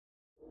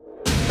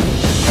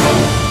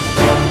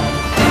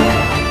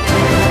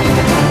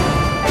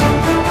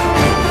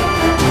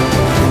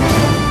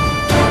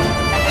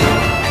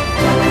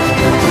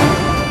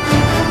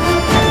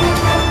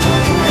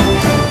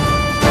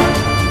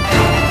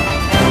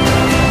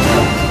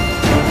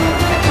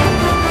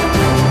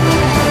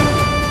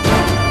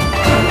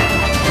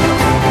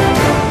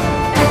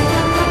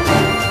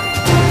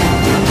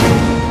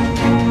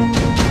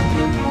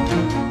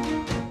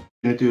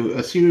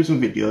series of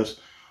videos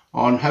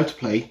on how to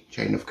play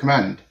Chain of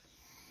Command.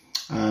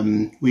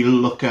 We'll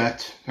look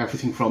at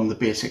everything from the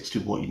basics to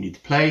what you need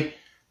to play,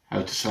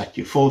 how to select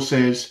your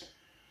forces,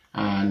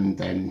 and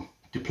then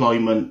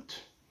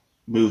deployment,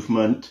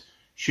 movement,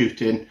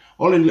 shooting,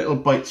 all in little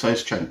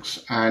bite-sized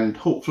chunks. And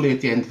hopefully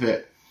at the end of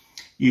it,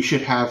 you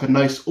should have a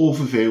nice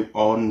overview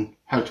on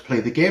how to play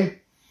the game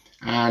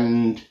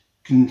and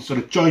can sort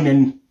of join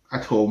in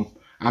at home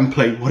and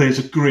play what is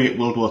a great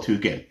World War II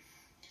game.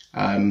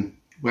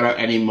 Without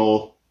any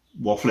more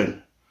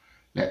waffling,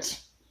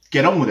 let's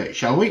get on with it,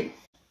 shall we?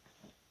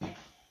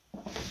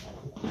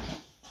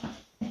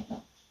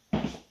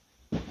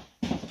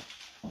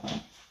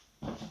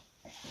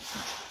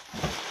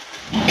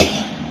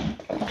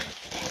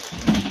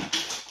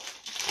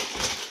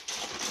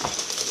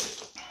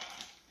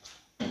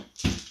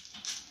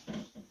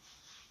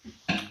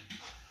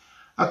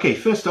 Okay,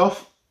 first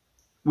off,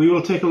 we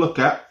will take a look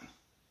at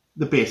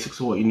the basics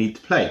of what you need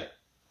to play.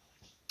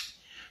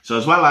 So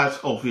as well as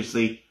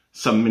obviously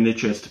some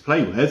miniatures to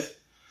play with,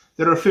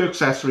 there are a few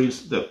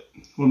accessories that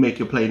will make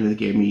your playing of the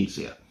game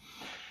easier.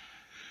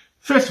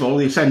 First of all,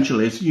 the essential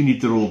is you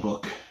need the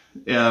rulebook.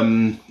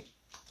 The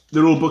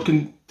rulebook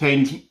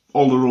contains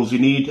all the rules you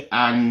need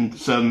and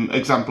some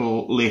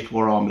example late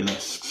war army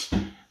lists.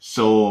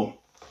 So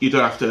you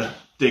don't have to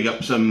dig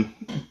up some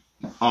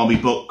army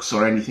books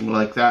or anything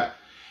like that.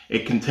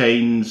 It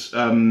contains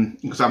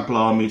example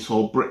armies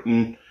for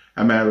Britain,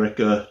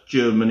 America,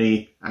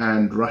 Germany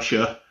and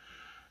Russia.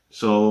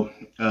 So,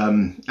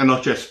 and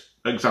not just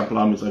example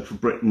armies like for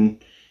Britain,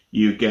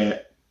 you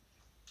get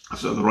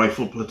sort of the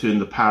rifle platoon,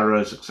 the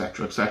paras,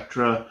 etc,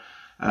 etc.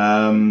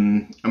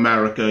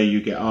 America,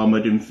 you get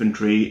armoured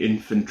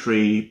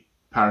infantry,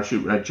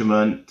 parachute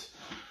regiment.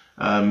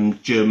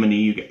 Germany,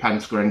 you get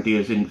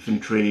Panzergrenadiers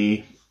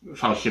infantry,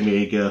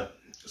 Fallschirmjäger.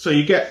 So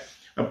you get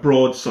a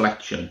broad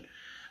selection.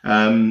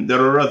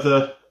 There are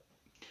other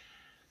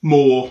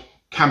more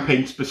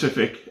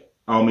campaign-specific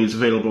armies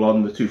available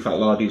on the Too Fat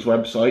Lardy's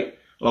website,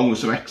 along with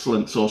some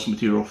excellent source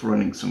material for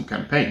running some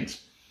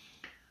campaigns.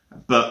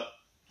 But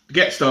to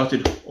get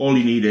started, all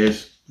you need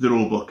is the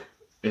rulebook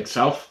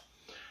itself.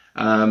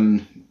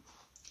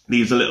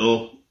 These are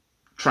little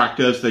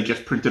trackers. They're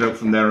just printed out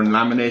from there and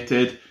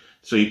laminated,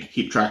 so you can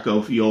keep track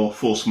of your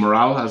force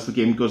morale as the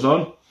game goes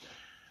on.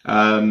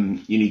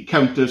 You need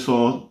counters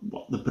for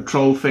the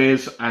patrol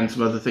phase and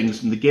some other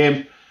things in the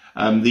game.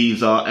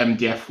 These are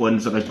MDF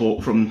ones that I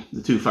bought from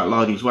the Too Fat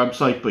Lardy's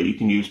website, but you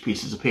can use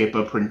pieces of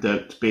paper,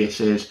 printouts,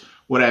 bases,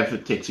 whatever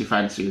takes your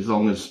fancy, as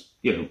long as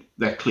you know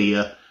they're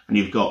clear and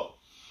you've got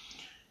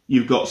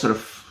sort of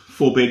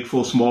 4 big,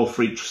 4 small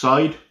for each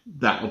side.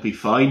 That'll be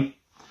fine.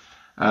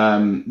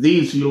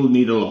 These you'll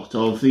need a lot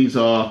of. These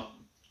are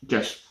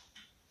just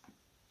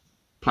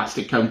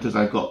plastic counters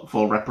I've got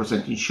for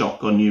representing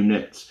shotgun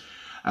units.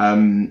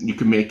 You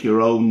can make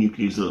your own. You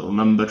can use little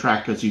number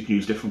trackers. You can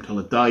use different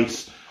coloured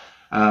dice.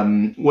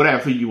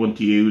 Whatever you want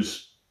to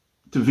use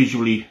to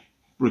visually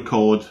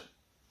record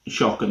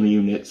shotgun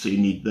units, so you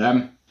need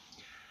them.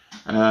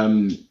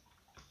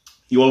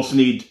 You also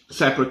need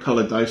separate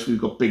coloured dice. We've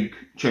got big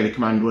Chain of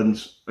Command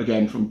ones,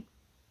 again from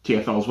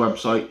TFL's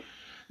website.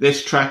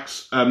 This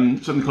tracks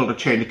something called a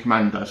Chain of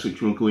Command dice,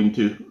 which we'll go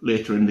into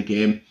later in the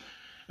game,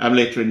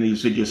 later in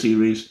these video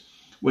series,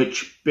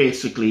 which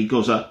basically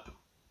goes up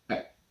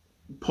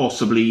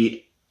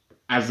possibly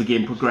as the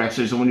game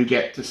progresses, and when you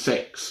get to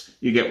 6,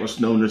 you get what's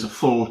known as a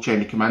full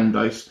Chain of Command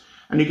dice,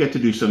 and you get to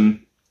do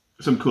some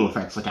cool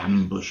effects like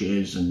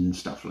ambushes and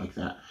stuff like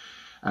that.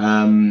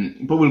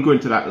 But we'll go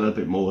into that a little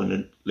bit more in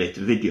a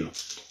later video.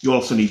 You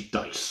also need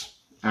dice,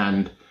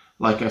 and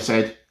like I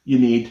said, you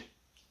need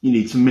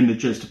some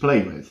miniatures to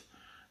play with.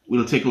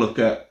 We'll take a look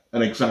at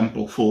an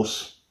example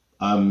force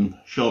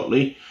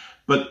shortly,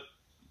 but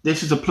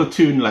this is a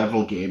platoon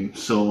level game,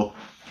 so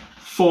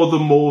for the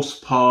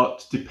most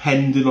part,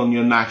 depending on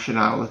your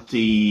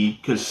nationality,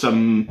 because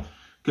some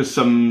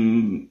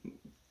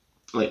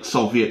like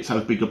Soviets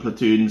have bigger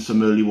platoons,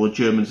 some early war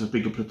Germans have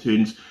bigger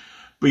platoons,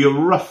 but you're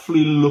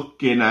roughly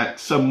looking at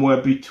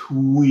somewhere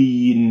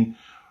between,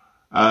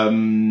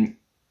 a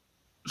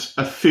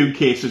few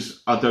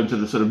cases are down to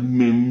the sort of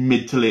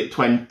mid to late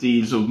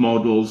 20s of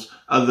models,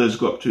 others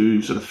go up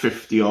to sort of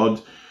 50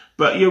 odd,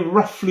 but you're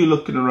roughly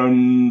looking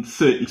around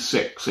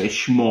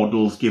 36-ish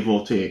models, give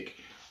or take,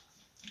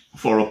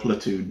 for a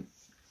platoon.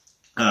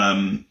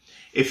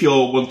 If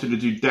you're wanting to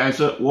do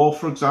desert war,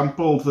 for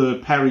example, the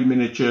Perry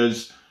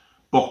miniatures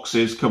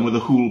boxes come with a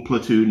whole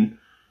platoon.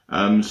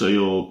 So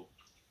you're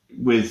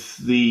with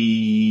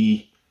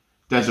the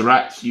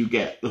Deserats, you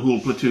get the whole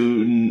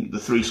platoon, the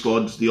 3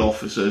 squads, the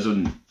officers,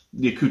 and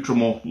the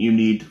accoutrement you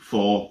need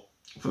for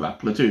that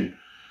platoon.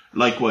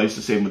 Likewise,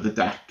 the same with the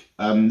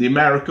DAC. The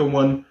American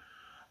one,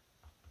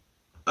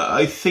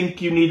 I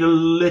think you need a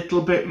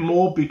little bit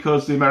more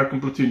because the American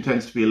platoon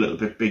tends to be a little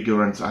bit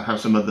bigger and have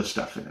some other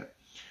stuff in it.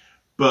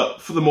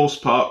 But for the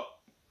most part,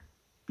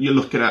 you're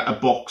looking at a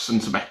box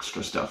and some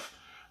extra stuff.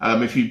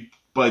 If you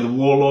buy the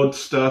Warlord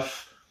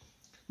stuff,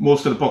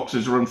 most of the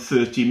boxes are around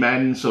 30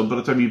 men, so by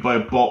the time you buy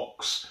a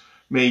box,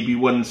 maybe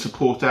one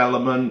support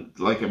element,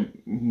 like a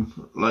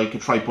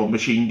tripod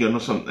machine gun or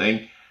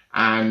something,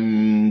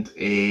 and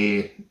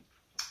a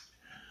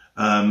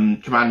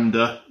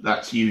commander.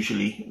 That's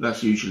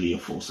usually a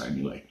force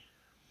anyway.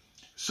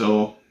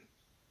 So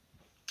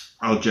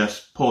I'll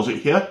just pause it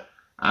here,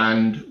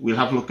 and we'll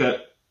have a look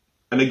at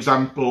an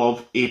example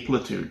of a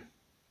platoon.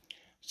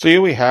 So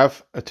here we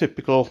have a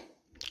typical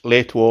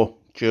late war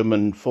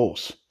German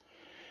force.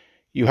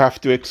 You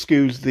have to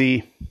excuse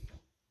the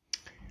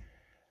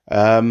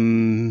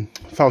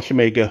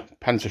Fallschirmjäger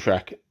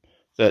Panzerschreck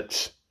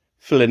that's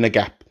filling a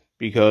gap,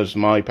 because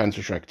my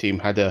Panzerschreck team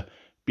had a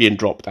being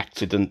dropped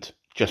accident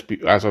just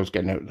as I was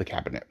getting out of the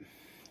cabinet.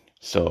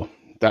 So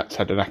that's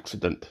had an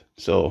accident.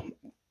 So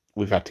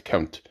we've had to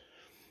count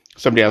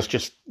somebody else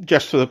just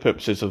for the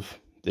purposes of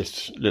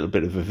this little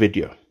bit of a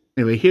video.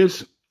 Anyway,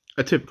 here's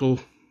a typical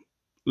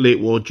late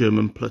war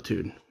German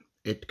platoon.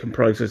 It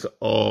comprises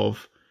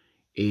of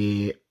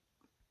a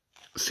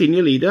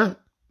senior leader,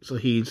 so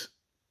he's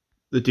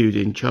the dude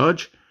in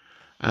charge.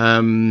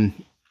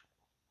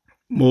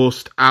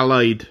 Most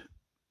allied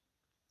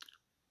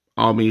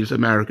armies,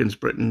 Americans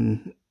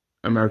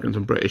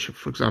and British,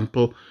 for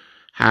example,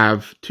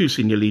 have two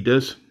senior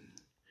leaders.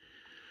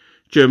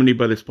 Germany,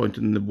 by this point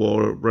in the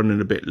war,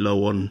 running a bit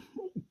low on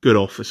good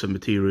officer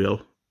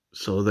material,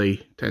 so they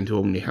tend to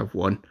only have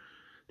one.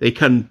 They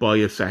can buy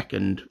a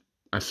second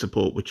as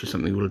support, which is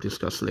something we'll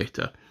discuss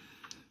later.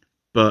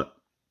 But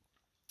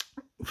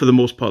for the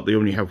most part, they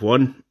only have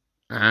one.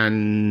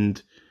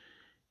 And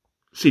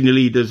senior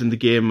leaders in the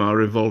game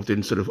are involved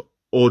in sort of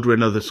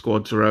ordering other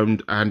squads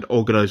around and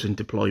organising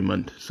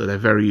deployment, so they're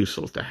very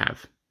useful to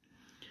have.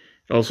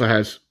 It also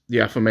has the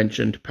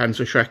aforementioned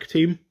Panzerschreck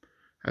team.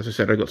 As I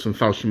said, I got some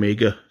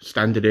Fallschirmjäger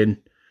standing in,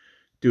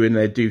 doing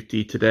their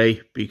duty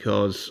today,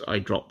 because I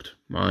dropped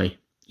my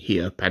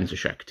here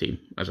Panzerschreck team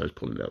as I was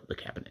pulling it out of the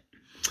cabinet,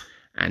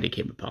 and it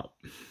came apart.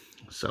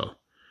 So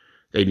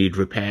they need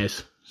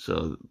repairs.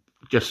 So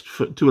just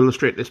to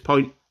illustrate this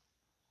point,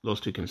 those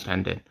two can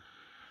stand in.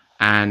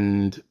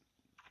 And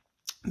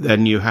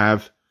then you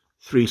have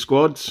 3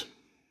 squads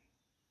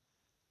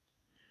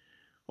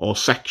or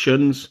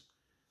sections.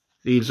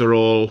 These are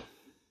all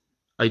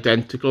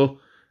identical,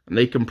 and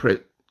they can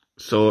print.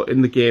 So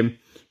in the game,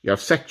 you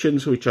have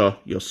sections, which are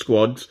your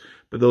squads,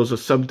 but those are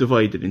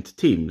subdivided into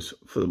teams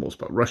for the most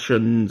part.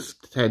 Russians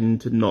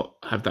tend to not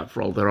have that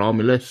for all their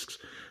army lists,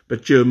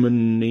 but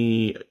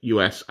Germany,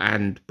 US,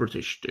 and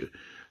British do.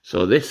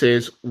 So this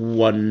is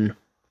one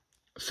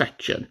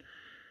section,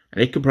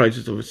 and it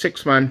comprises of a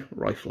 6-man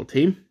rifle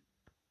team,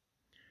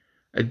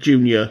 a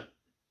junior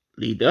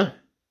leader,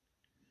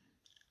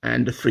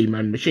 and a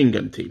 3-man machine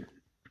gun team.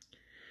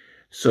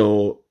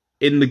 So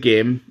in the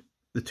game,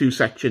 the 2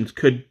 sections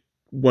could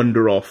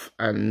wander off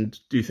and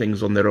do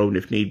things on their own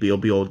if need be, or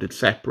be ordered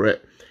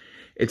separate.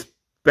 It's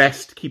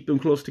best to keep them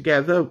close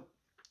together.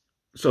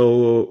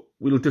 So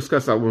we'll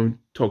discuss that when we're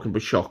talking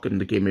about shock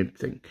and the gaming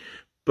thing.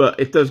 But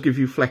it does give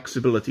you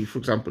flexibility. For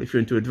example, if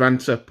you're going to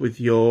advance up with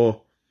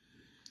your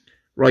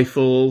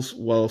rifles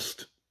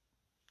whilst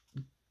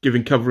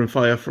giving cover and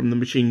fire from the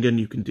machine gun,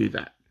 you can do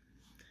that.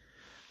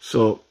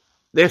 So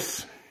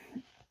this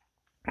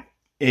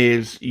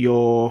is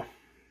your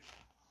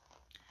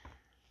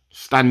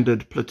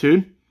standard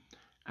platoon,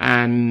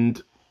 and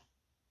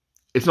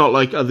it's not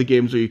like other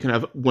games where you can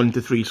have 1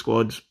 to 3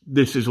 squads.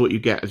 This is what you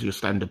get as your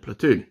standard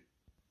platoon.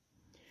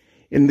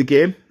 In the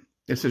game,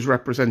 this is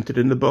represented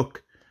in the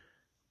book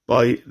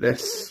by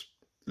this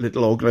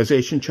little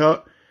organisation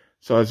chart.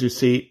 So as you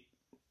see,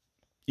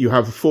 you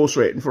have a force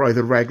rating for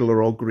either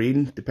regular or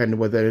green, depending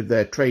whether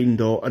they're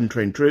trained or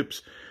untrained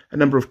troops, a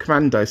number of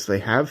command dice they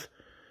have.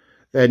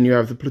 Then you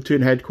have the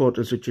platoon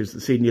headquarters, which is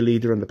the senior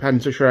leader and the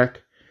Panzerschreck.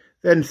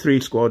 Then 3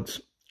 squads,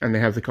 and they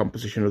have the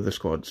composition of the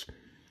squads.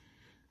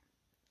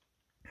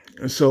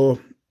 So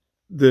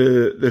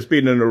there's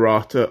been an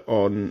errata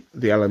on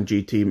the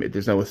LMG team. It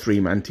is now a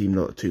 3-man team,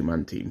 not a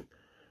 2-man team.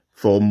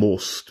 For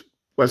most,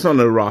 well, it's not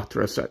an errata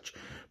as such.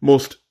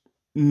 Most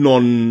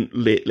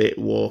non-late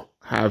war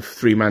have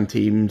 3-man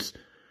teams.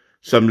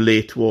 Some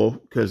late war,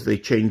 because they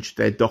changed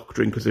their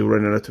doctrine because they were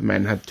running out of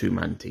men, had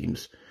 2-man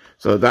teams.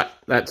 So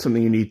that's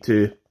something you need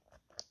to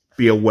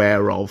be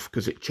aware of,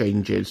 because it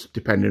changes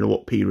depending on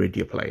what period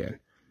you're playing.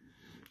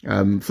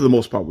 For the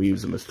most part, we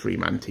use them as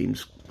 3-man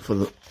teams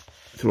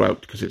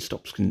throughout, because it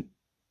stops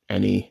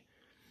any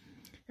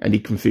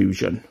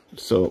confusion.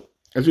 So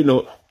as we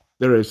know,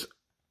 there is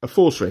a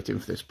force rating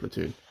for this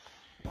platoon,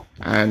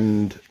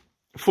 and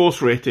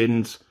force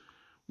ratings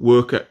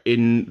work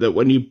in that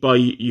when you buy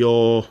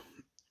your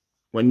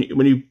when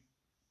you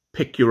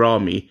pick your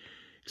army.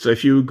 So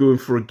if you were going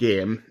for a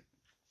game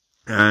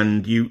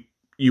and you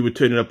were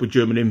turning up with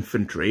German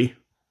infantry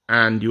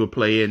and you were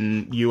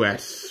playing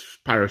US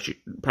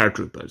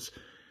paratroopers,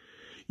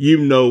 you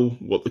know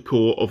what the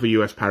core of a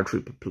US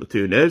paratrooper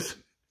platoon is,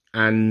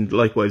 and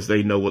likewise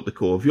they know what the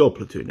core of your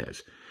platoon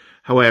is.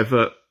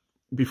 However,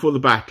 before the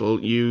battle,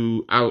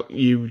 you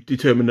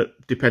determine,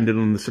 depending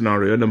on the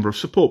scenario, a number of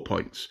support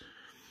points.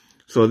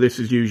 So this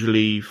is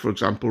usually, for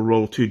example,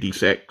 roll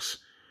 2d6,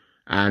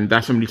 And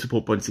that's how many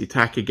support points the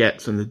attacker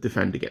gets, and the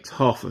defender gets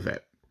half of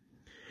it.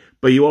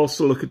 But you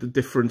also look at the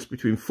difference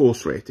between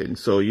force rating.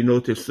 So you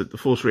notice that the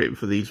force rating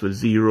for these was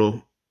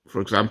 0,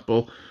 for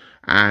example,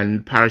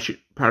 and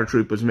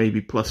paratroopers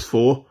maybe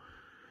 +4.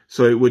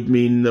 So it would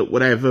mean that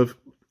whatever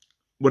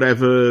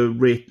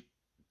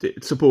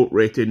support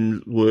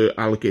ratings were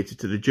allocated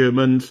to the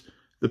Germans,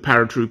 the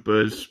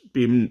paratroopers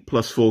being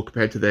 +4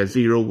 compared to their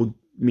 0 would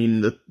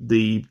mean that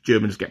the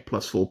Germans get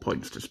 +4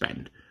 points to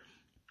spend.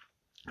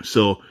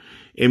 So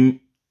in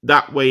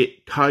that way,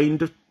 it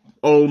kind of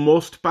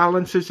almost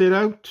balances it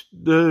out,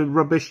 the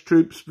rubbish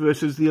troops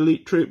versus the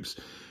elite troops.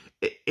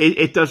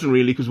 It doesn't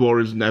really, because war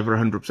is never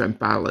 100%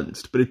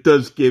 balanced, but it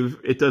does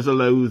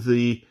allow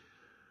the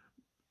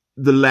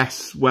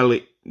less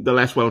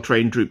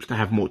well-trained troops to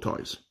have more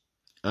toys.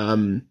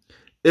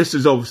 This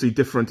is obviously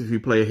different if you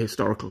play a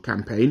historical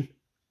campaign.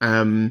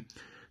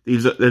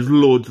 There's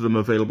loads of them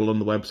available on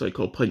the website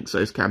called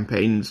point-sized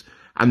campaigns,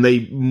 and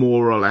they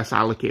more or less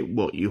allocate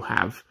what you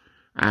have,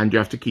 and you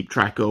have to keep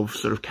track of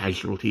sort of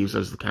casualties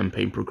as the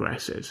campaign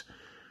progresses.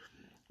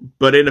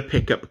 But in a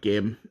pickup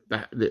game,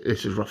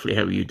 this is roughly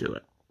how you do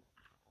it.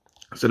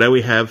 So now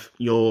we have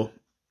your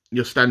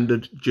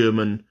standard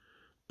German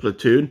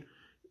platoon.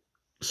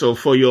 So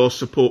for your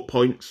support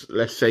points,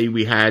 let's say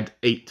we had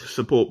 8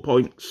 support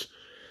points.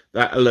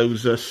 That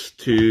allows us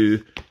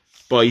to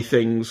buy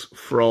things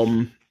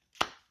from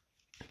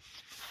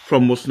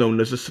what's known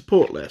as a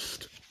support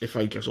list. If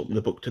I just open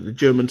the book to the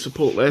German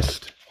support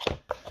list.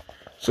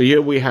 So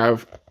here we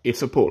have a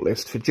support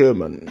list for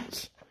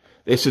Germans.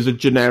 This is a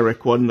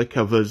generic one that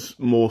covers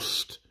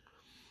most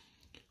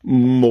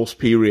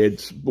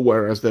periods,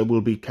 whereas there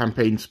will be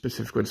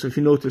campaign-specific ones. So if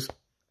you notice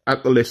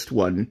at the list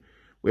 1,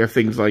 we have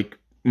things like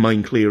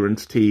mine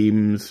clearance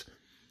teams,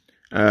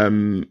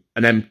 an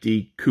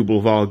empty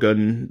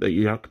Kubelwagen that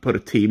you have to put a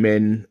team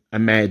in, a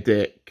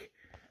medic,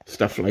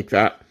 stuff like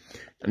that.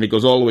 And it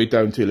goes all the way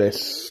down to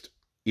list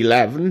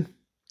 11,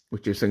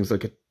 which is things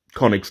like a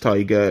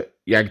Königstiger,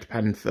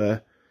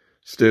 Jagdpanther,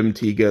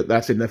 Sturmtiger.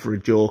 That's in there for a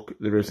joke.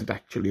 There isn't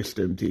actually a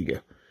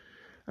Sturmtiger.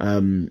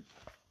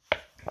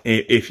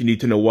 If you need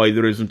to know why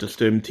there isn't a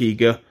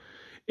Sturmtiger,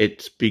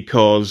 it's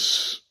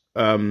because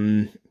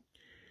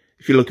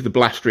if you look at the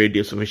blast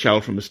radius of a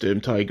shell from a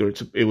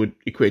Sturmtiger, it would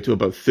equate to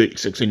about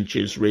 36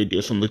 inches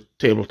radius on the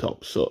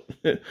tabletop. So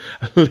a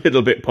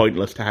little bit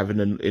pointless to have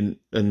in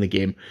the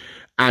game.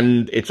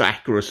 And its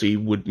accuracy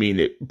would mean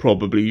it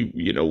probably,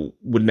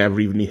 would never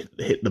even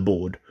hit the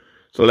board.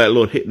 So let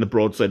alone hitting the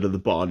broadside of the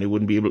barn, it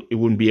wouldn't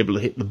be able to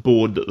hit the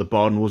board that the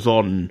barn was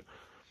on.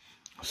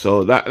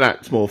 So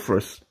that's more for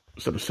a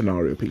sort of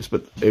scenario piece,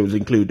 but it was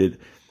included.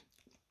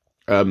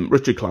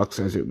 Richard Clark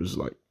says it was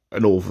like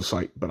an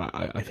oversight, but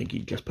I think he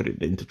just put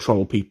it in to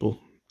troll people.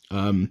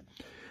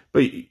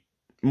 But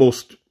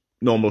most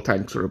normal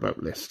tanks are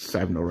about list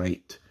 7 or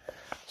 8.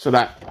 So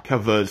that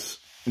covers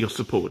your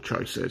support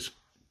choices.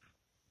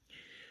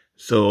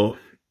 So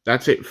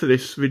that's it for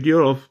this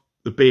video of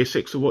the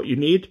basics of what you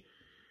need.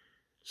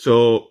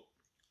 So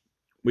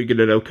we're going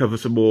to now cover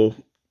some more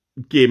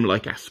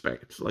game-like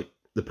aspects, like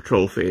the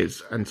patrol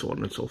phase and so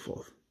on and so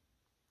forth.